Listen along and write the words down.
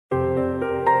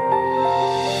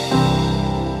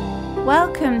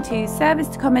Welcome to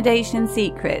Serviced Accommodation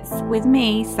Secrets with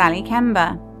me, Sally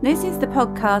Kember. This is the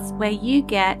podcast where you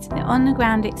get the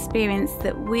on-the-ground experience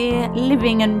that we're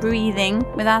living and breathing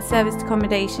with our serviced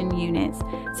accommodation units.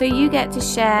 So you get to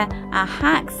share our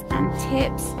hacks and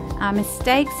tips, our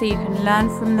mistakes, so you can learn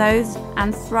from those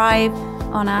and thrive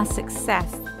on our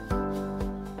success.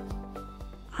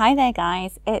 Hi there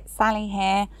guys, it's Sally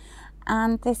here.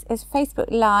 And this is Facebook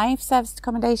Live, Serviced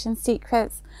Accommodation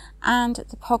Secrets, and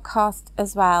the podcast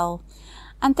as well.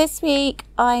 And this week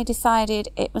I decided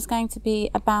it was going to be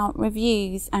about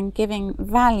reviews and giving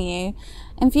value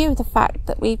in view of the fact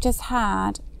that we've just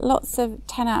had lots of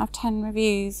 10 out of 10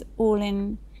 reviews all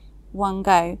in one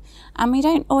go. And we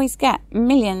don't always get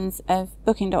millions of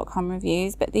Booking.com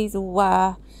reviews, but these all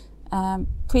were.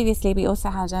 Previously we also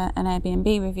had an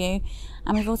Airbnb review,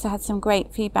 and we've also had some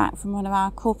great feedback from one of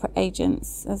our corporate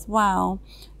agents as well,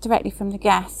 directly from the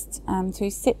guest, through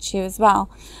Situ as well.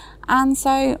 And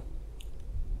so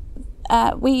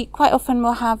we quite often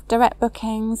will have direct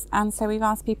bookings, and so we've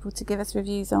asked people to give us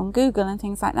reviews on Google and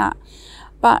things like that.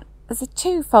 But there's a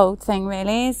twofold thing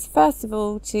really, is first of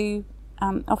all to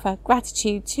offer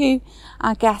gratitude to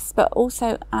our guests, but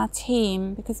also our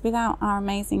team, because without our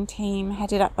amazing team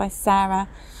headed up by Sarah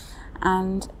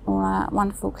and all our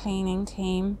wonderful cleaning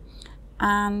team,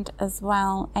 and as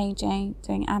well AJ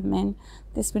doing admin,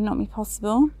 this would not be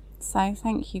possible. So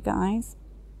thank you guys.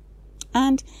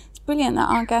 And it's brilliant that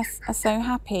our guests are so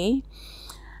happy,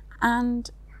 and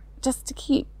just to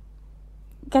keep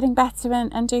getting better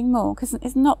and doing more, because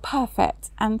it's not perfect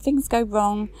and things go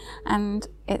wrong, and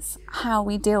it's how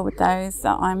we deal with those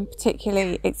that I'm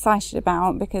particularly excited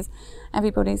about, because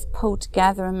everybody's pulled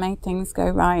together and made things go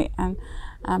right. And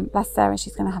bless Sarah,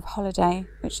 she's going to have a holiday,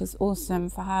 which is awesome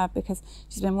for her, because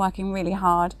she's been working really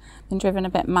hard, been driven a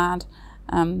bit mad,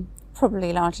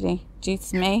 probably largely due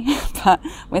to me, but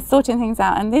we're sorting things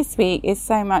out, and this week is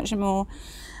so much more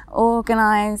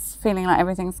organised, feeling like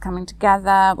everything's coming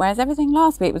together, whereas everything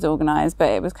last week was organised, but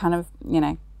it was kind of,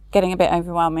 getting a bit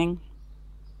overwhelming,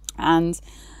 and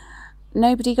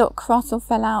nobody got cross or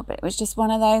fell out, but it was just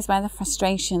one of those where the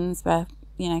frustrations were,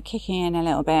 kicking in a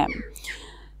little bit.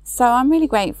 So I'm really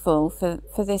grateful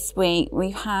for this week.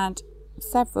 We've had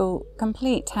several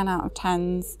complete 10 out of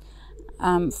 10s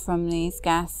from these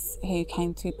guests who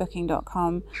came through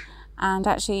Booking.com. And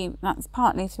actually, that's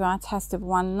partly through our test of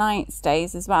one night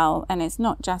stays as well. And it's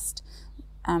not just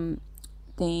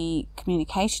the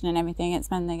communication and everything.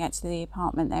 It's when they get to the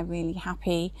apartment, they're really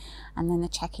happy. And then they're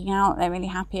checking out, they're really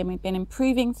happy. And we've been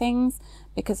improving things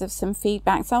because of some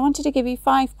feedback. So I wanted to give you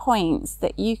 5 points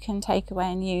that you can take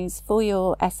away and use for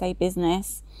your SA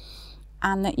business,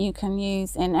 and that you can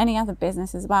use in any other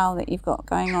business as well that you've got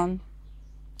going on,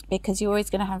 because you're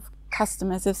always going to have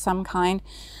customers of some kind.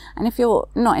 And if you're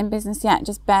not in business yet,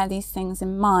 just bear these things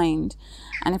in mind,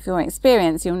 and if you're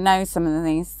experienced, you'll know some of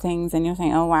these things and you'll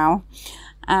think, oh wow.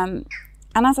 And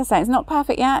as I say, it's not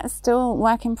perfect yet, it's still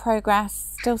work in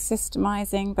progress, still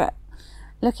systemizing, but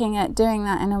looking at doing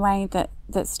that in a way that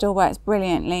still works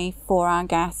brilliantly for our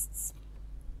guests.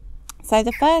 So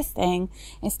the first thing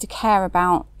is to care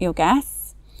about your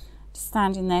guests, to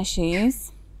stand in their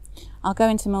shoes. I'll go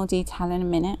into more detail in a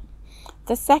minute.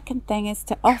 The second thing is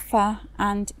to offer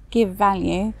and give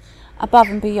value above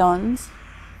and beyond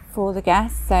for the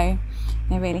guests, so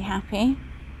they're really happy.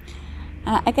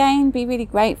 Again, be really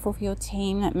grateful for your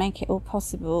team that make it all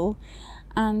possible,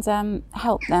 and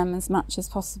help them as much as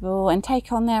possible, and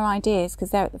take on their ideas, because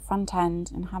they're at the front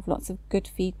end and have lots of good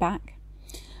feedback.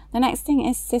 The next thing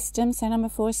is systems. So number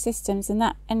 4 is systems, and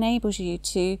that enables you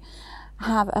to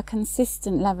have a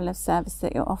consistent level of service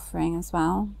that you're offering as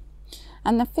well.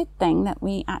 And the 5th thing that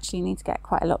we actually need to get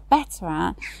quite a lot better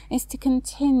at is to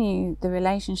continue the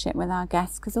relationship with our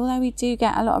guests, because although we do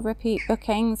get a lot of repeat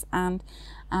bookings and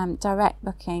direct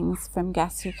bookings from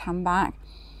guests who come back,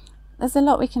 there's a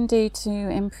lot we can do to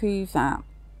improve that.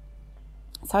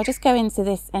 So I'll just go into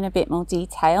this in a bit more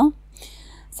detail.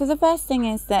 So the first thing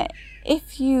is that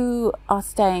if you are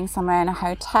staying somewhere in a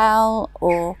hotel,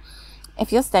 or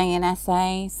if you're staying in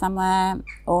SA somewhere,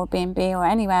 or B&B or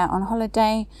anywhere on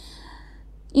holiday,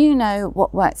 you know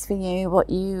what works for you, what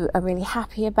you are really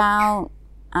happy about,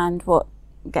 and what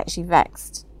gets you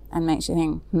vexed and makes you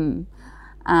think,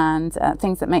 and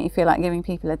things that make you feel like giving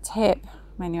people a tip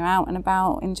when you're out and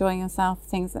about enjoying yourself,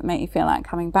 things that make you feel like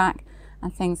coming back,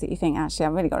 and things that you think, actually,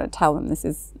 I've really got to tell them this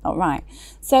is not right.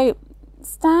 So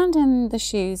stand in the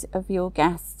shoes of your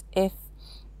guest if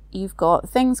you've got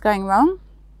things going wrong,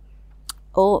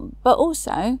 but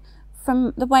also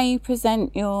from the way you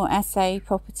present your SA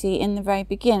property in the very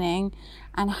beginning,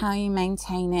 and how you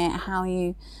maintain it, how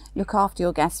you look after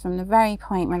your guests from the very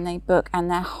point when they book and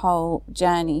their whole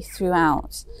journey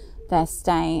throughout their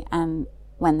stay and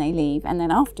when they leave and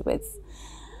then afterwards.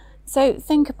 So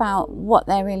think about what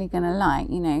they're really going to like.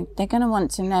 You know, they're going to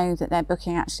want to know that their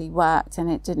booking actually worked and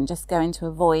it didn't just go into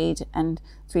a void and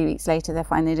 3 weeks later they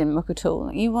find they didn't book at all.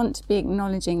 You want to be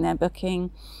acknowledging their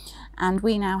booking, and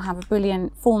we now have a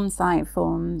brilliant site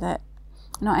form that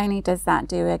not only does that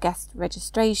do a guest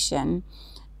registration,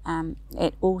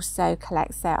 it also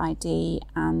collects their ID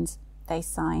and they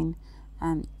sign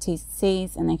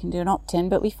T&Cs and they can do an opt-in,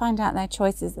 but we find out their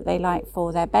choices that they like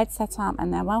for their bed setup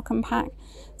and their welcome pack.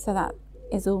 So that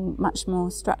is all much more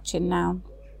structured now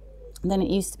than it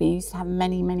used to be. You used to have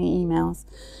many emails,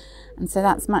 and so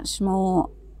that's much more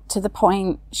to the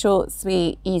point, short,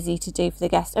 sweet, easy to do for the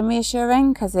guest, and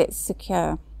reassuring because it's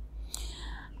secure.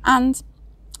 And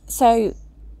so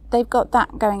they've got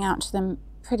that going out to them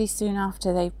pretty soon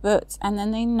after they've booked, and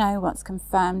then they know what's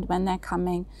confirmed when they're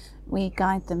coming. We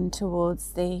guide them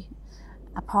towards the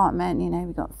apartment. You know,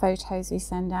 we've got photos we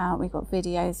send out, we've got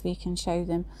videos we can show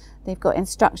them, they've got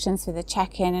instructions for the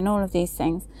check-in and all of these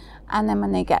things, and then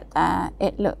when they get there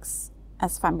it looks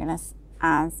as fabulous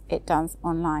as it does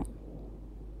online.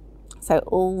 So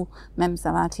all members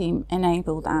of our team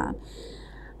enable that,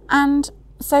 and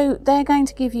so they're going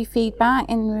to give you feedback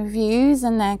in reviews,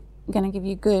 and they're going to give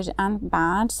you good and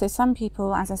bad. So some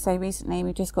people, as I say, recently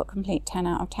we just got complete 10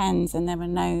 out of 10s and there were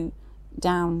no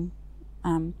down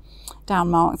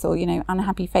marks or, you know,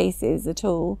 unhappy faces at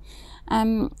all.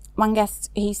 One guest,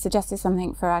 he suggested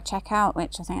something for our checkout,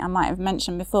 which I think I might have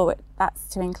mentioned before. That's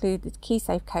to include the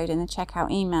KeySafe code in the checkout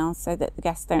emails so that the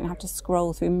guests don't have to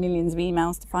scroll through millions of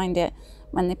emails to find it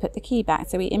when they put the key back.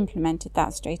 So we implemented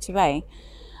that straight away.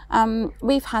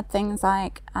 We've had things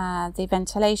like the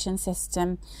ventilation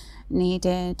system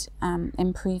needed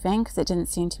improving because it didn't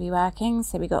seem to be working,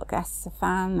 so we got guests a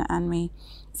fan and we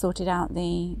sorted out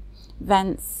the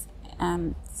vents,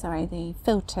 the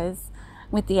filters,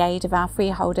 with the aid of our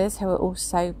freeholders, who are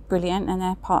also brilliant, and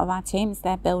they're part of our team. It's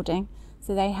their building,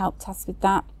 so they helped us with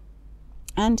that.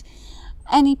 And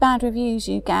any bad reviews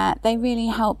you get, they really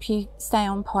help you stay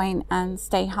on point and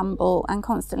stay humble and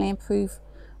constantly improve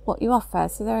what you offer.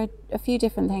 So there are a few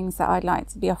different things that I'd like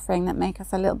to be offering that make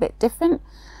us a little bit different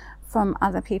from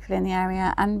other people in the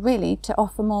area, and really to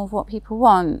offer more of what people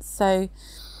want. So,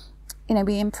 you know,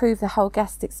 we improve the whole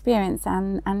guest experience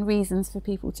and reasons for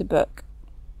people to book.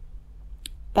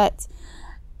 But,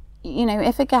 you know,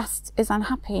 if a guest is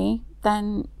unhappy,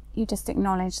 then you just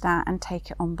acknowledge that and take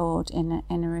it on board in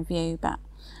a review. But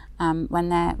when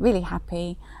they're really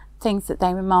happy, things that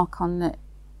they remark on that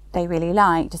they really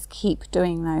like, just keep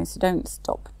doing those. So don't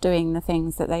stop doing the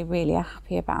things that they really are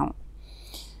happy about.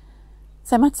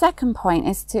 So my second point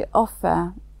is to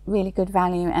offer really good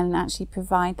value and actually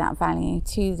provide that value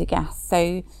to the guests.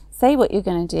 So say what you're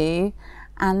going to do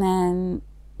and then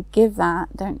give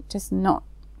that. Don't just not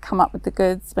come up with the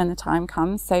goods when the time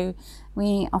comes. So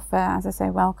we offer, as I say,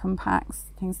 welcome packs,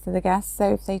 things to the guests.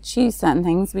 So if they choose certain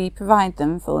things, we provide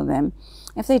them for them.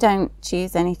 If they don't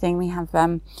choose anything, we have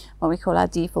what we call our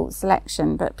default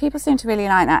selection. But people seem to really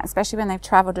like that, especially when they've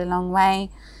travelled a long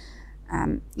way.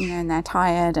 You know, and they're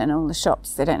tired, and all the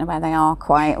shops, they don't know where they are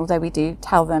quite, although we do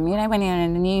tell them, you know, when you're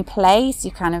in a new place,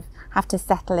 you kind of have to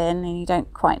settle in and you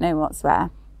don't quite know what's where.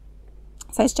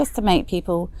 So it's just to make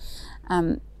people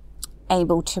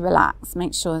able to relax,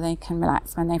 make sure they can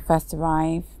relax when they first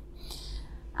arrive.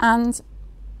 And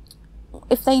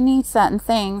if they need certain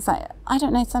things, like, I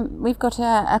don't know, we've got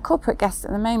a corporate guest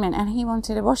at the moment, and he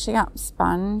wanted a washing up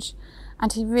sponge,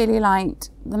 and he really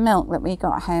liked the milk that we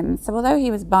got him. So although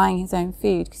he was buying his own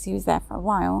food because he was there for a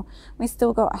while, we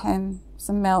still got him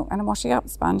some milk and a washing up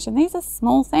sponge. And these are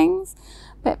small things,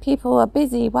 but people are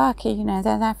busy working, you know,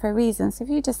 they're there for a reason. So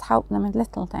if you just help them with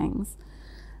little things,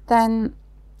 then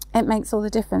it makes all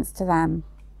the difference to them.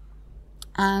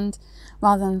 And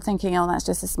rather than thinking, oh, that's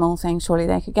just a small thing, surely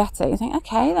they could get it, you think,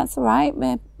 okay, that's all right,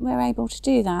 we're able to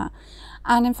do that.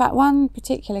 And in fact, one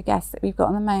particular guest that we've got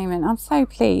at the moment, I'm so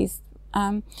pleased.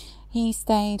 He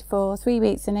stayed for 3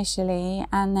 weeks initially,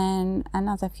 and then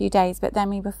another few days, but then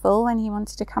we were full and he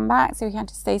wanted to come back, so he had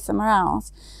to stay somewhere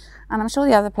else. And I'm sure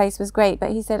the other place was great,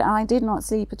 but he said, I did not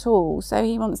sleep at all, so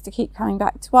he wants to keep coming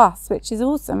back to us, which is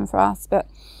awesome for us. But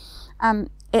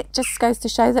it just goes to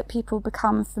show that people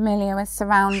become familiar with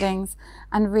surroundings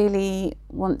and really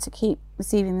want to keep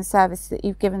receiving the service that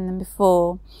you've given them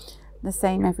before, the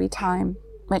same every time,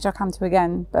 which I'll come to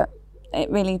again. But it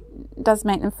really does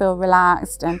make them feel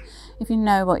relaxed, and if you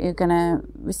know what you're going to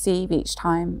receive each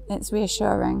time, it's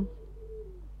reassuring.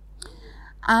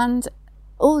 And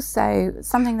also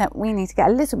something that we need to get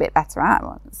a little bit better at,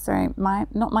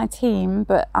 not my team,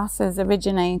 but us as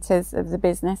originators of the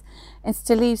business, is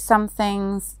to leave some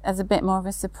things as a bit more of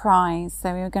a surprise.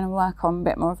 So we were going to work on a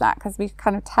bit more of that, because we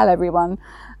kind of tell everyone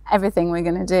everything we're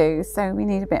going to do. So we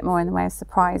need a bit more in the way of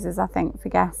surprises, I think, for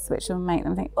guests, which will make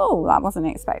them think, oh, I wasn't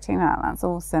expecting that, that's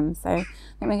awesome. So I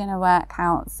think we're going to work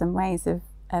out some ways of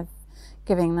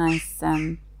giving nice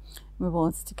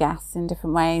rewards to guests in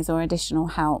different ways, or additional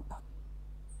help.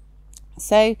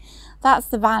 So that's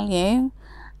the value.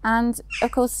 And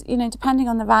of course, you know, depending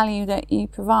on the value that you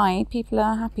provide, people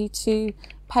are happy to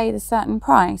pay the certain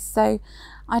price. So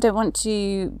I don't want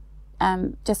to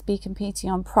just be competing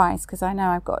on price, because I know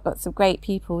I've got lots of great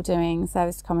people doing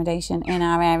service accommodation in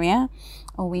our area,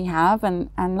 or we have, and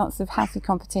lots of healthy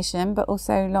competition, but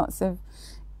also lots of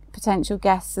potential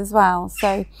guests as well.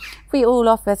 So if we all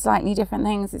offer slightly different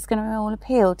things, it's going to all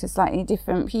appeal to slightly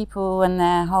different people and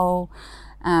their whole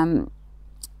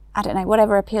I don't know,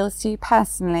 whatever appeals to you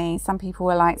personally. Some people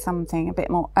will like something a bit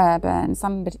more urban,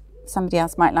 somebody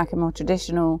else might like a more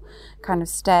traditional kind of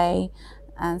stay,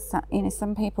 and so, you know,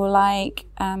 some people like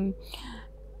I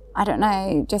don't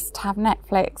know, just have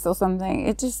Netflix or something.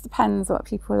 It just depends what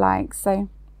people like. So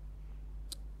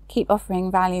keep offering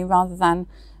value rather than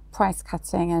price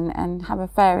cutting, and have a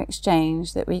fair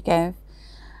exchange that we give.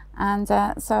 And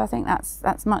so I think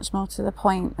that's much more to the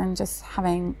point than just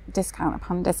having discount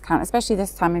upon discount, especially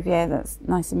this time of year that's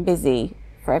nice and busy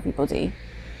for everybody.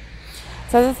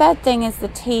 So the third thing is the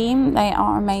team. They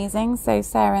are amazing. So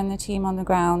Sarah and the team on the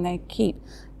ground, they keep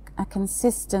a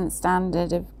consistent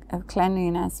standard of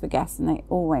cleanliness for guests, and they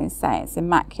always say it's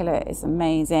immaculate, it's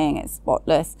amazing, it's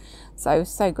spotless.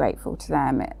 So grateful to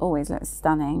them. It always looks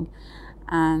stunning.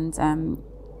 And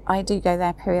I do go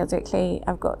there periodically.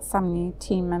 I've got some new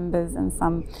team members and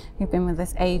some who've been with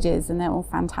us ages, and they're all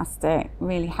fantastic,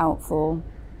 really helpful.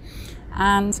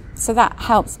 And so that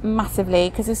helps massively,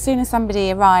 because as soon as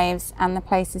somebody arrives and the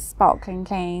place is sparkling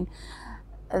clean,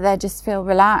 they just feel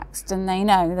relaxed, and they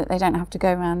know that they don't have to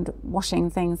go around washing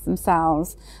things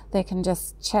themselves. They can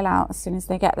just chill out as soon as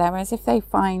they get there. Whereas if they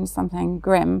find something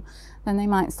grim, then they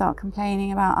might start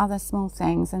complaining about other small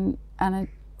things, and a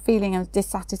feeling of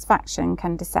dissatisfaction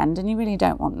can descend, and you really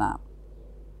don't want that.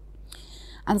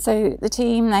 And so the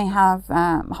team, they have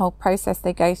a whole process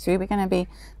they go through. We're going to be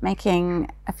making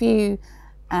a few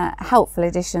helpful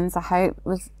additions, I hope,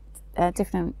 with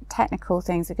different technical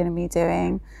things we're going to be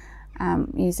doing,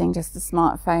 using just the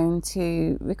smartphone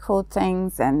to record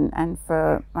things, and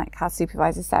for, like, our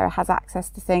supervisor Sarah has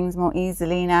access to things more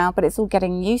easily now, but it's all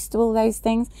getting used to all those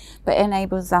things. But it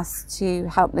enables us to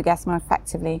help the guests more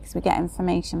effectively, because we get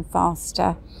information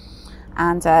faster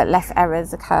and less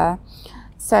errors occur.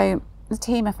 So the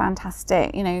team are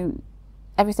fantastic. You know,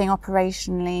 everything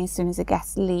operationally, as soon as a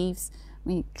guest leaves,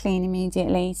 we clean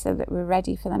immediately so that we're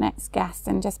ready for the next guest,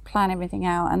 and just plan everything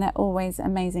out. And they're always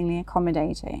amazingly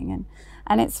accommodating,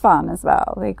 and it's fun as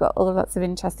well. They've got all lots of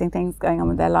interesting things going on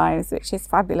with their lives, which is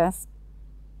fabulous.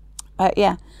 But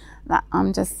yeah, that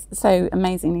I'm just so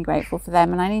amazingly grateful for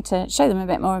them, and I need to show them a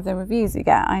bit more of the reviews we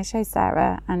get. I show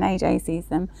Sarah, and AJ sees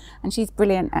them, and she's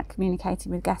brilliant at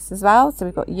communicating with guests as well. So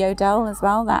we've got Yodel as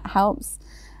well. That helps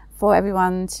for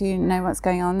everyone to know what's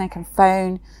going on. They can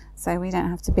phone, so we don't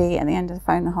have to be at the end of the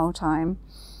phone the whole time.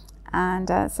 And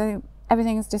so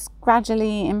everything is just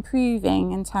gradually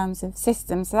improving in terms of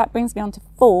systems. So that brings me on to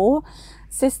 4.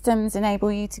 Systems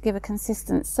enable you to give a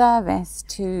consistent service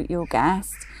to your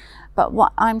guest. But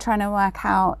what I'm trying to work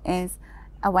out is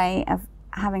a way of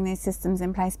having these systems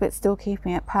in place, but still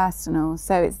keeping it personal.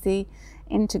 So it's the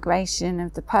integration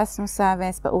of the personal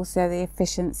service, but also the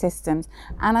efficient systems.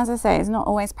 And as I say, it's not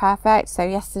always perfect. So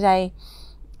yesterday,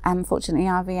 unfortunately,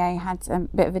 our VA had a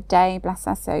bit of a day, bless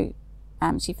her, so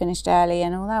she finished early.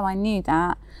 And although I knew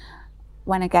that,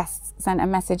 when a guest sent a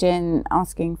message in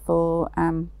asking for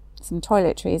some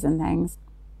toiletries and things,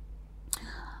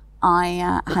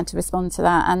 I had to respond to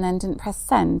that, and then didn't press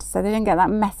send. So they didn't get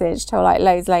that message till like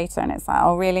loads later, and it's like,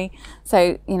 oh really?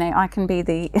 So, you know, I can be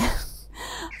the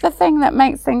the thing that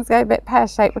makes things go a bit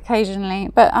pear-shaped occasionally.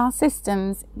 But our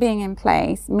systems being in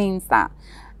place means that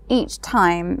each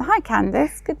time, hi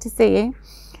Candice, good to see you.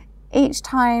 Each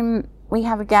time we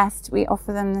have a guest, we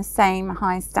offer them the same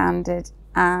high standard,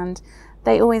 and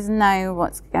they always know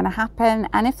what's going to happen.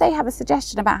 And if they have a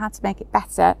suggestion about how to make it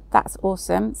better, that's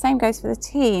awesome. Same goes for the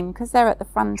team, because they're at the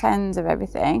front end of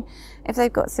everything. If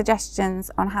they've got suggestions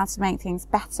on how to make things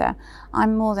better,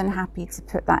 I'm more than happy to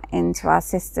put that into our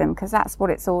system, because that's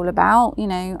what it's all about. You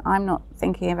know, I'm not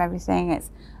thinking of everything. It's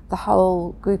the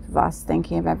whole group of us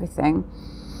thinking of everything.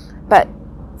 But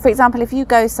for example, if you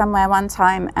go somewhere one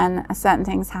time and certain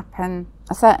things happen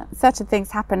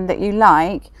that you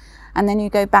like, and then you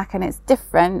go back and it's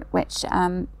different, which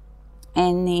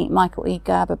in the Michael E.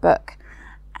 Gerber book,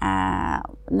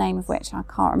 name of which I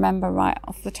can't remember right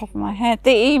off the top of my head,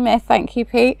 The E-Myth, thank you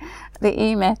Pete, The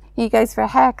E-Myth, he goes for a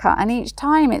haircut and each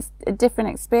time it's a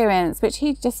different experience, which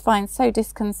he just finds so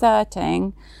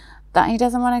disconcerting that he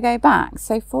doesn't want to go back.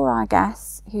 So for our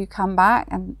guests who come back,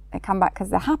 and they come back because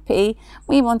they're happy,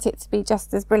 we want it to be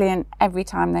just as brilliant every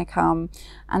time they come,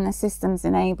 and the systems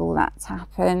enable that to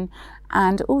happen.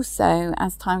 And also,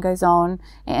 as time goes on,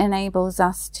 it enables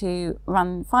us to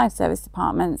run 5 service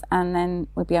departments, and then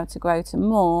we'll be able to grow to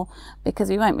more, because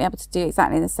we won't be able to do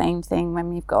exactly the same thing when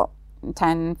we've got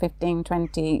 10, 15,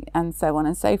 20 and so on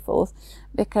and so forth,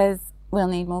 because we'll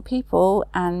need more people,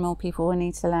 and more people will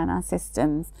need to learn our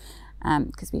systems,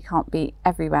 because we can't be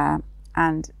everywhere.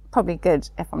 And probably good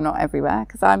if I'm not everywhere,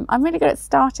 because I'm really good at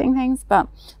starting things, but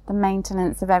the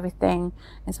maintenance of everything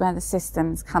is where the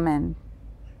systems come in.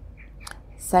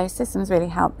 So systems really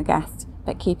help the guest,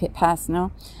 but keep it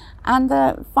personal. And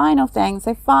the final thing,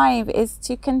 so 5, is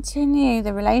to continue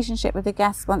the relationship with the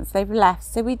guests once they've left.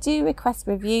 So we do request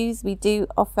reviews, we do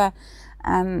offer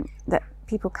that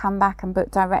people come back and book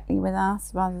directly with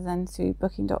us rather than through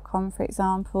booking.com, for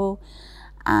example.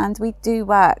 And we do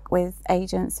work with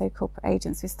agents, so corporate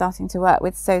agents we're starting to work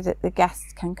with, so that the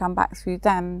guests can come back through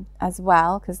them as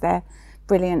well, because they're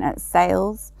brilliant at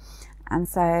sales. And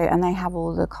they have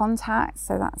all the contacts,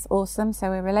 so that's awesome. So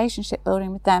we're relationship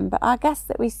building with them. But our guests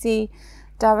that we see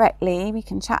directly, we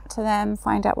can chat to them,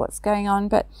 find out what's going on.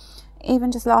 But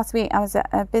even just last week, I was at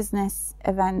a business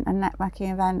event, a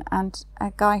networking event, and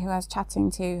a guy who I was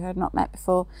chatting to, who I had not met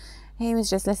before, he was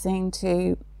just listening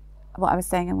to what I was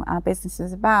saying and what our business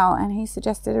was about, and he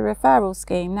suggested a referral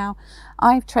scheme. Now,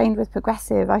 I've trained with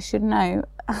Progressive. I should know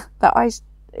that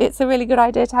it's a really good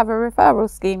idea to have a referral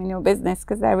scheme in your business,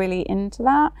 because they're really into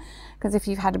that. Because if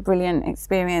you've had a brilliant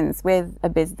experience with a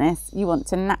business, you want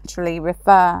to naturally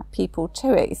refer people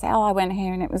to it. You say, oh, I went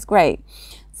here and it was great.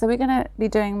 So we're going to be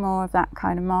doing more of that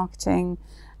kind of marketing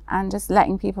and just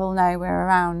letting people know we're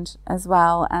around as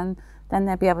well, and then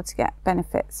they'll be able to get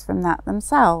benefits from that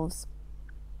themselves.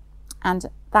 And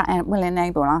that will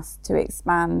enable us to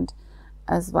expand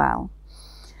as well.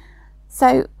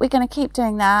 So we're going to keep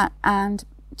doing that, and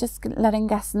just letting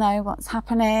guests know what's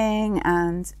happening,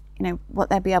 and what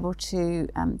they'll be able to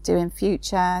do in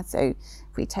future. So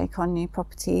if we take on new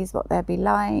properties, what they'll be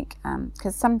like,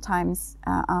 because sometimes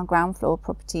our ground floor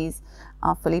properties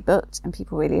are fully booked and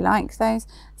people really like those.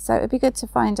 So it'd be good to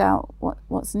find out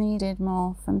what's needed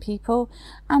more from people,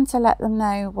 and to let them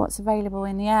know what's available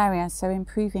in the area. So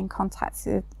improving contacts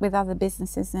with other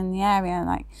businesses in the area,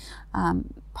 like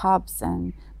pubs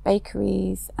and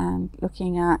bakeries, and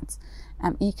looking at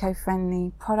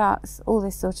eco-friendly products, all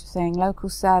this sort of thing, local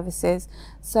services,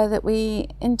 so that we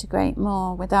integrate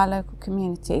more with our local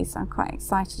community. So I'm quite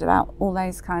excited about all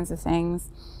those kinds of things.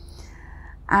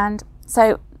 And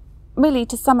so really,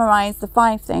 to summarise, the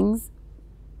 5 things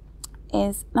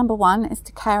is, number 1 is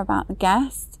to care about the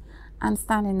guest and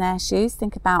stand in their shoes,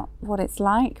 think about what it's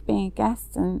like being a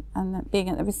guest and being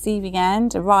at the receiving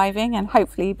end, arriving and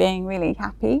hopefully being really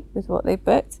happy with what they've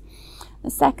booked. The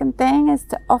second thing is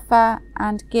to offer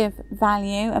and give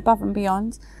value above and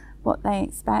beyond what they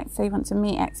expect. So you want to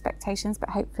meet expectations, but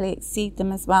hopefully exceed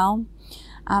them as well.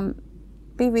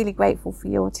 Be really grateful for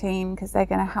your team, because they're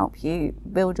going to help you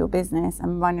build your business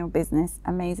and run your business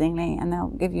amazingly, and they'll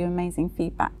give you amazing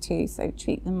feedback too. So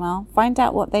treat them well. Find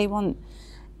out what they want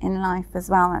in life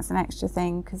as well. That's an extra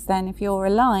thing, because then if you're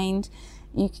aligned,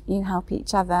 you help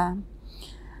each other.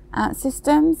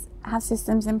 Systems, have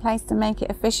systems in place to make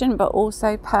it efficient but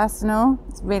also personal.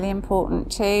 It's really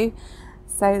important too,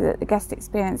 so that the guest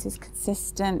experience is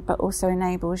consistent but also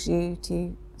enables you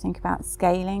to think about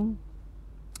scaling,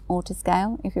 or to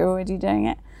scale if you're already doing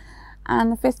it.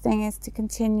 And the 5th thing is to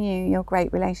continue your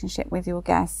great relationship with your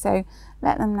guests. So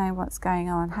let them know what's going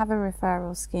on, have a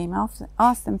referral scheme,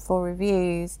 ask them for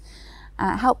reviews,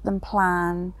 help them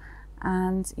plan,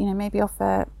 and maybe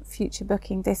offer future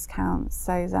booking discounts,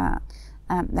 so that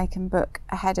they can book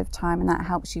ahead of time, and that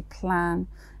helps you plan,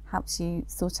 helps you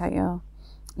sort out your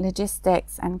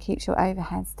logistics, and keeps your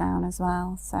overheads down as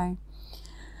well. So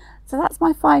that's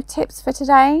my 5 tips for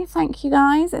today. Thank you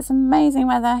guys. It's amazing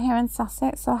weather here in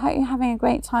Sussex, so I hope you're having a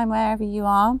great time wherever you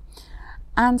are,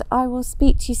 and I will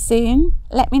speak to you soon.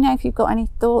 Let me know if you've got any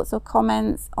thoughts or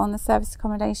comments on the Service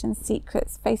Accommodation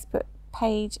Secrets Facebook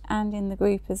page and in the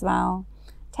group as well.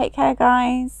 Take care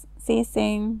guys, see you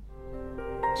soon.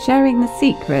 Sharing the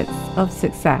secrets of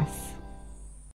success.